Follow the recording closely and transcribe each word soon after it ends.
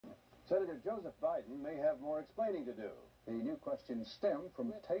Senator Joseph Biden may have more explaining to do. The new questions stem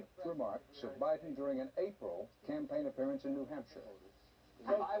from taped remarks of Biden during an April campaign appearance in New Hampshire.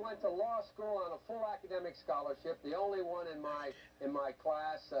 I went to law school on a full academic scholarship, the only one in my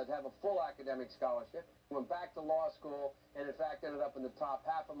class to have a full academic scholarship. Went back to law school and in fact ended up in the top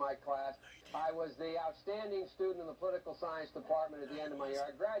half of my class. I was the outstanding student in the political science department at the end of my year.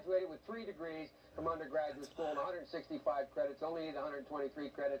 I graduated with 3 degrees from undergraduate school and 165 credits, only needed 123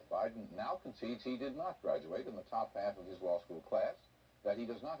 credits. Biden now concedes he did not graduate in the top half of his law school class, that he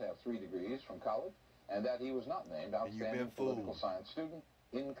does not have 3 degrees from college, and that he was not named outstanding political science student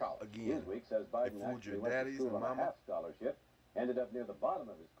in college. Again, Newsweek says Biden actually went to school on a half scholarship, ended up near the bottom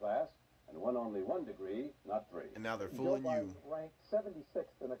of his class, and won only 1 degree, not 3. And now they're fooling you. Ranked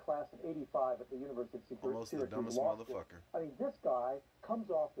 76th in a class of 85 at the University of Syracuse. Almost the dumbest motherfucker. I mean, this guy comes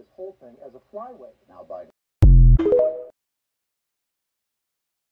off this whole thing as a flyweight. Now Biden